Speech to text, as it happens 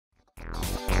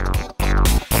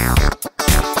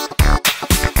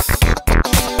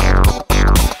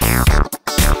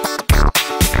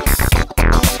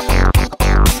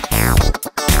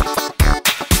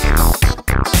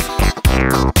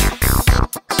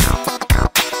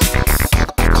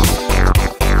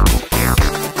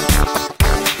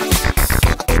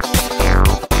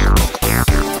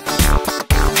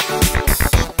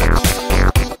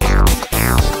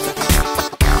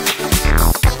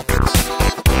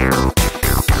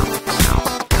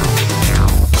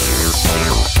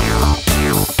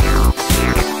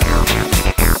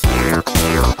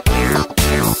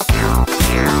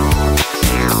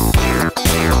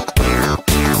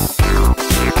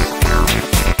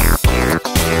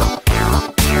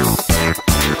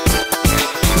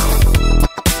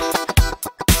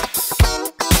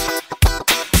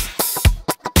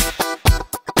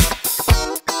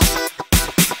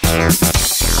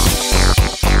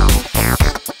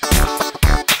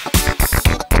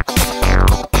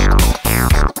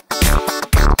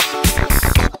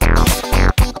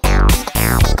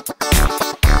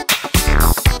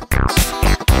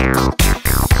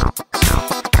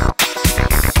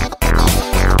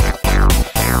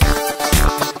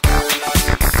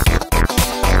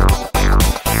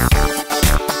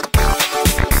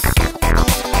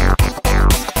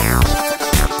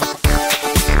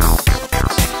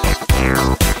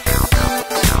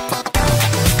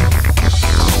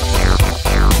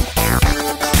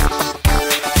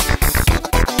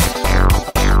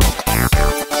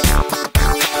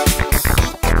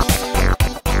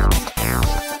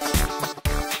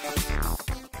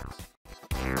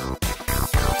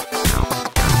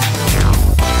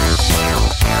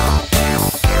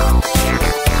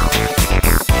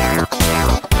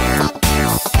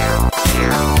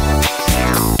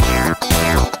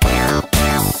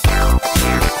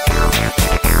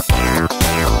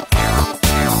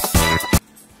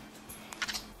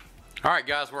All right,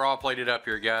 guys, we're all plated up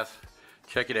here, guys.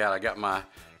 Check it out. I got my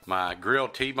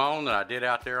grilled T-bone that I did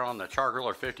out there on the char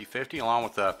griller 50/50, along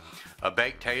with a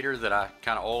baked tater that I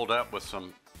kind of oiled up with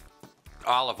some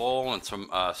olive oil and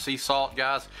some sea salt,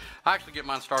 guys. I actually get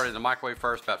mine started in the microwave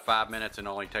first, about 5 minutes, and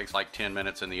it only takes like 10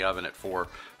 minutes in the oven at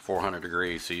 400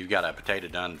 degrees. So you've got a potato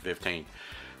done in 15.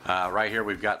 Right here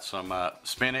we've got some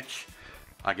spinach.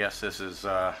 I guess this is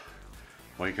what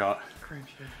do you call it?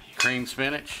 Cream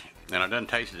spinach. And I done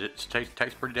tasted it. It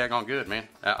tastes pretty daggone good, man.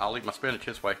 I'll eat my spinach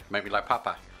this way. Make me like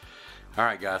Popeye. All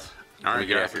right, guys. All right,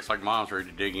 guys. Looks like Mom's ready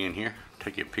to dig in here.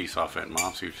 Take you a piece off it,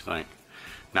 Mom. See what you think.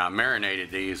 Now, I marinated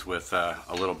these with a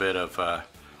little bit of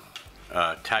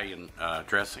Italian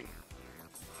dressing.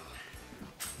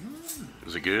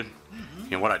 Is it good?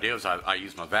 And what I did was I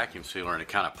used my vacuum sealer, and it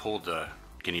kind of pulled the.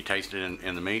 Can you taste it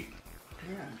in the meat?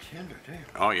 Yeah, it's tender too.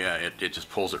 Oh yeah, it just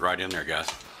pulls it right in there, guys.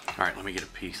 All right, let me get a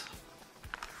piece.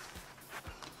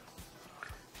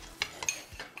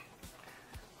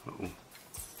 Uh-oh.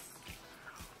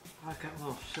 I got a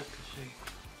little citrusy.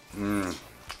 Mmm.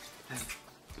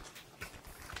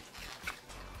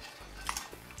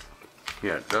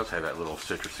 Yeah, it does have that little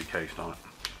citrusy taste on it.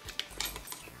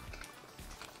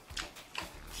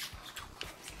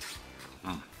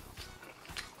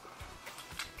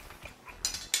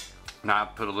 Now I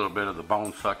put a little bit of the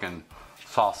bone-sucking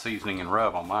sauce seasoning and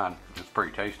rub on mine. It's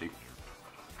pretty tasty.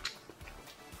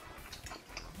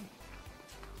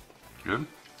 Good?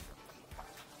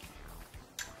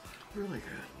 Really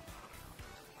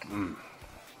good. Mmm.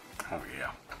 Oh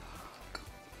yeah.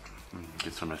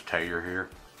 Get some of this tater here.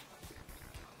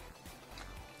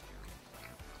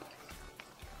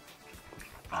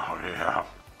 Oh yeah.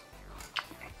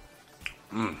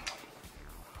 Mmm.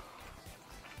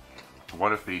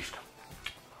 What a feast.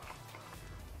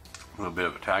 A little bit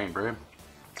of Italian bread.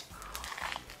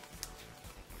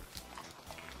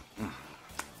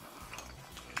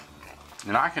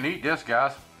 And I can eat this,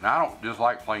 guys. Now, I don't just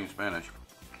like plain spinach.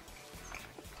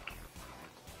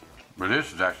 But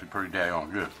this is actually pretty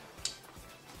daggone good.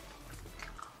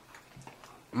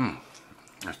 Mmm.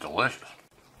 It's delicious.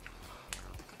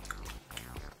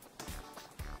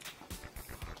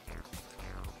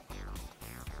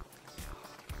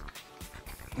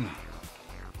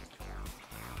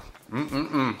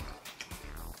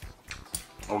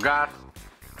 Well, guys,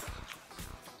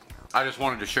 I just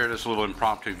wanted to share this little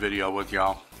impromptu video with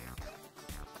y'all,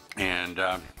 and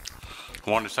I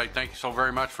wanted to say thank you so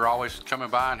very much for always coming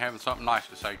by and having something nice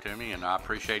to say to me, and I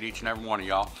appreciate each and every one of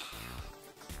y'all,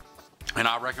 and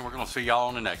I reckon we're going to see y'all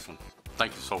on the next one.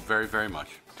 Thank you so very, very much.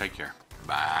 Take care.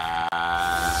 Bye.